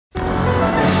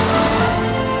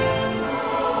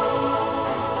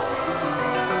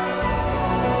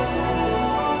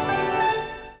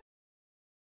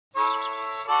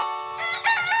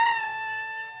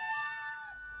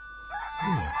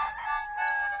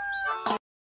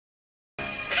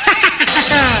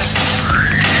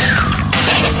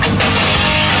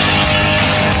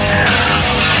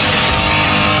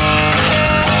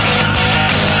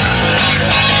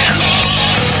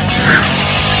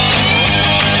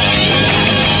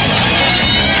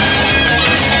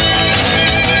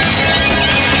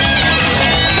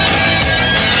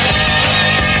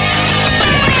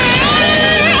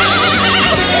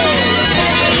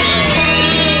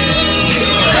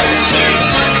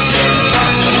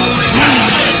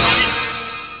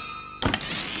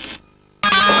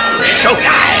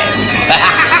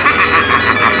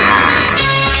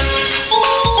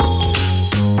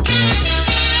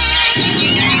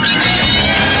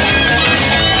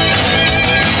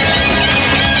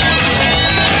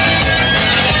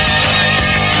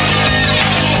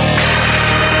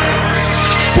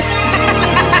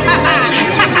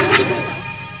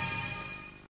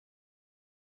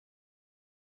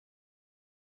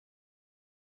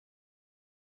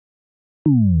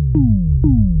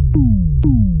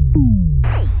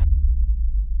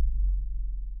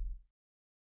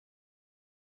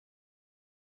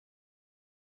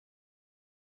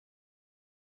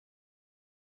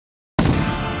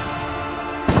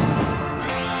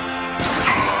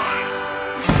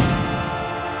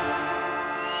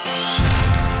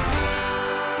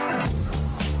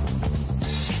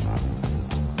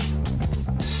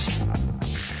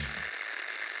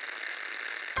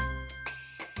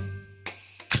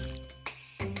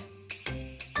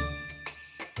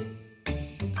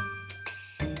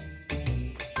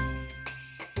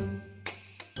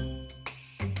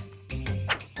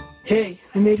Hey,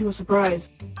 I made you a surprise.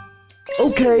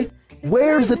 Okay,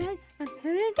 where's it?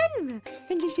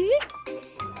 Can you see it?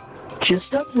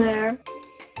 Just up there.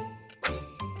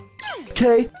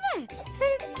 Okay,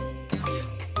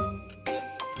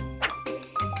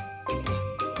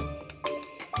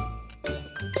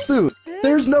 dude,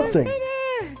 there's nothing.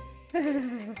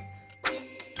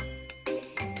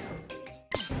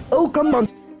 Oh, come on.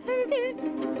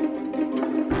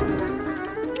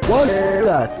 What is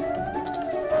that?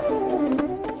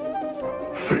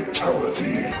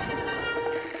 Fatality.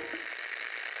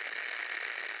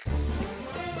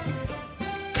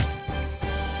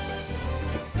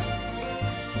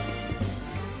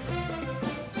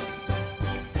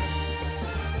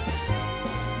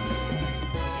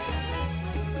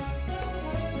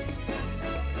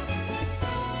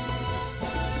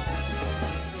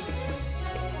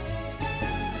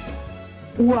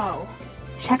 Whoa,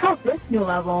 check out this new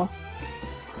level.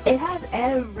 It has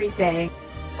everything.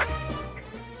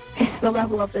 It's the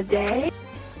level of the day,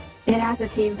 it has a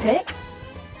team pick,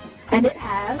 and it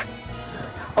has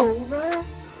over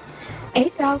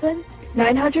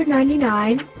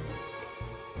 8,999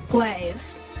 plays.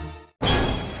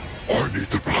 I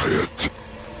need to play it.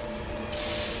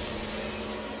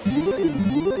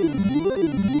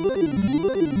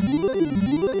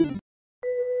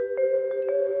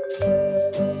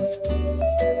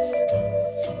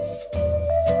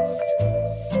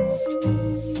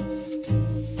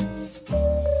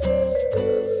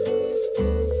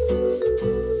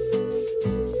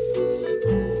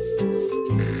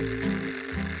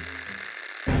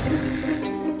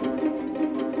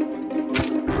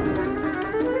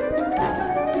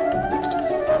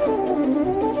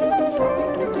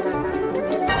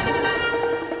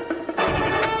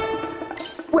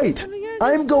 Wait,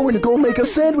 I'm going to go make a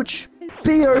sandwich.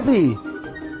 BRB.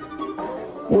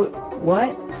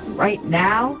 What? Right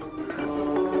now?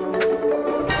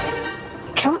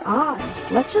 Come on,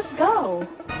 let's just go.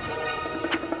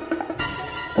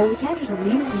 Well, we can't just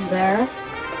leave them there.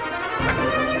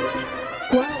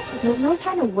 Well, there's no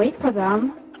time to wait for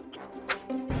them.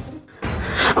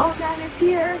 Oh, Dad is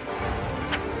here.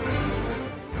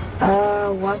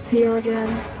 What's here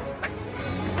again?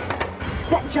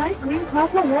 That giant green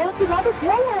plasma royalty around the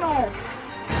corner!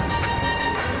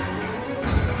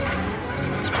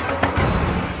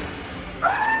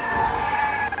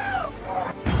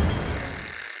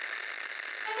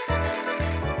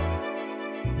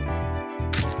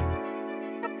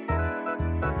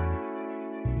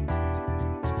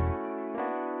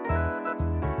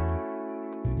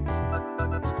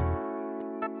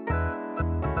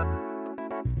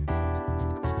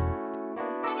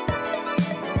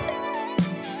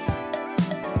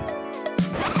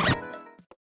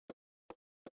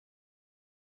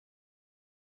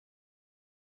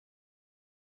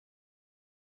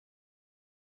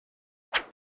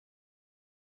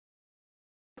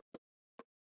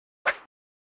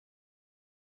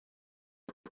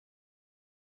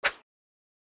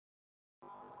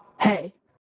 Hey.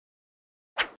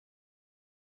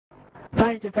 Five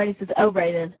Nights at Freddy's is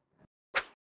overrated.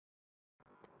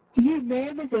 Your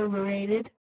name is overrated.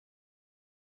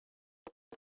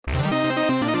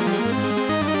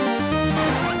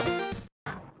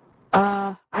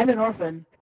 I'm an orphan.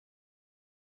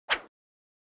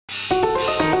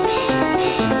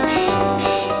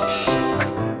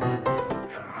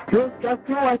 Look up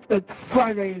to us, it's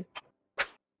Friday.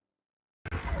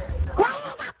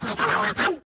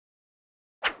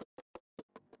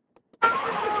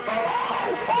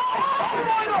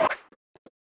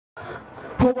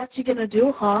 Well, what you gonna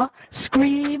do, huh?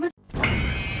 Scream?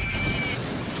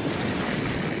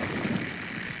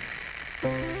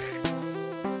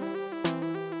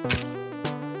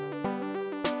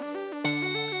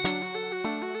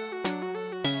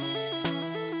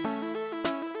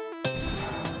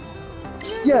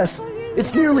 Yes,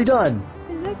 it's nearly done.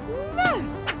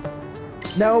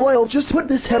 Now I'll just put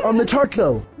this head on the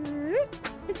taco.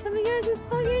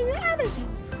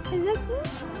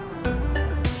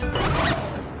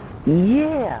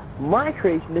 Yeah, my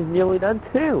creation is nearly done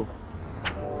too.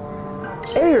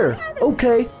 Air,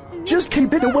 okay. Just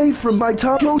keep it away from my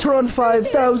Tacotron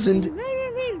 5000.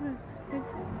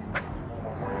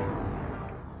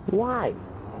 Why?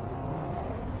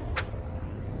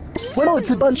 Well, it's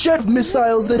a bunch of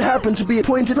missiles that happen to be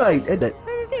pointed right at it.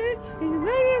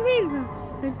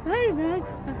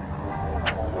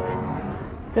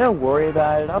 Don't worry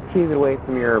about it. I'll keep it away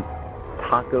from your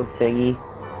taco thingy.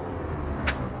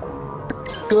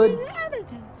 Good.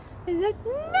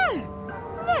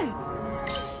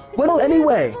 Well,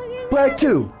 anyway, back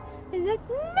to.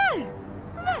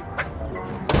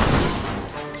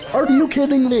 Are you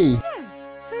kidding me?